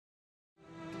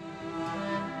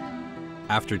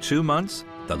After 2 months,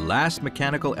 the last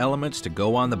mechanical elements to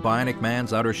go on the Bionic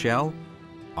Man's outer shell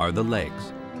are the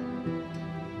legs.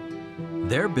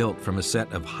 They're built from a set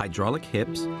of hydraulic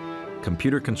hips,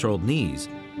 computer-controlled knees,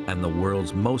 and the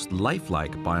world's most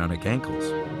lifelike bionic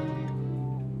ankles.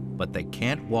 But they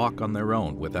can't walk on their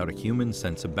own without a human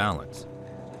sense of balance.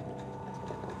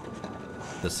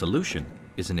 The solution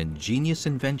is an ingenious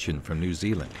invention from New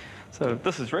Zealand. So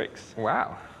this is Rex.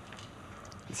 Wow.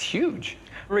 It's huge.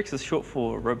 Rex is short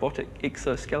for robotic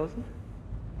exoskeleton.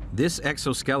 This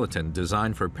exoskeleton,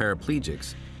 designed for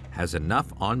paraplegics, has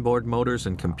enough onboard motors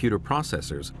and computer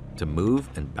processors to move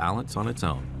and balance on its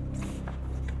own.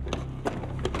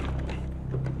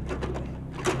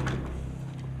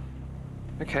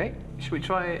 Okay, should we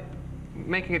try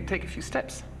making it take a few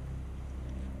steps?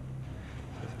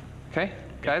 Okay,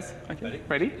 guys? Okay.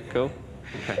 Ready? Cool.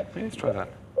 Okay, let's try that.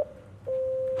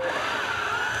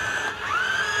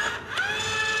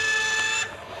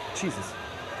 Jesus.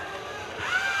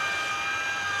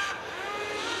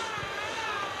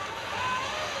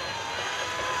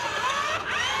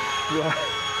 Yeah.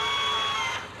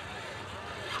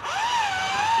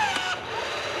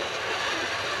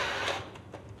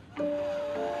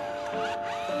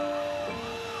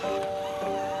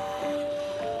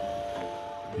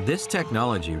 This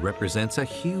technology represents a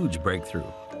huge breakthrough,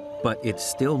 but it's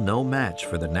still no match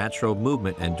for the natural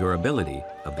movement and durability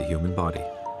of the human body.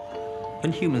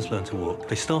 When humans learn to walk,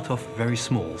 they start off very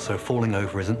small, so falling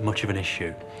over isn't much of an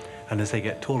issue. And as they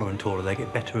get taller and taller, they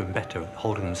get better and better at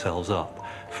holding themselves up.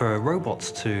 For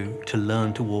robots to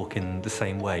learn to walk in the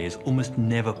same way is almost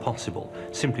never possible,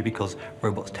 simply because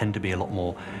robots tend to be a lot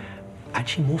more,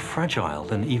 actually more fragile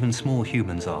than even small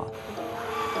humans are.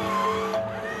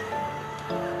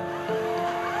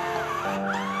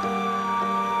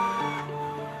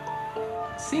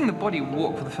 Seeing the body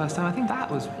walk for the first time, I think that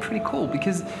was pretty cool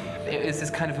because it was this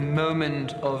kind of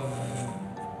moment of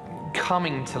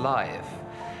coming to life.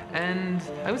 And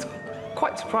I was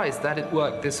quite surprised that it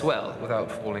worked this well without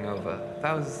falling over.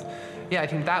 That was, yeah, I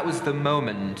think that was the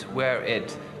moment where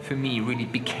it, for me, really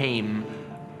became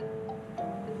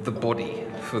the body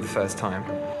for the first time.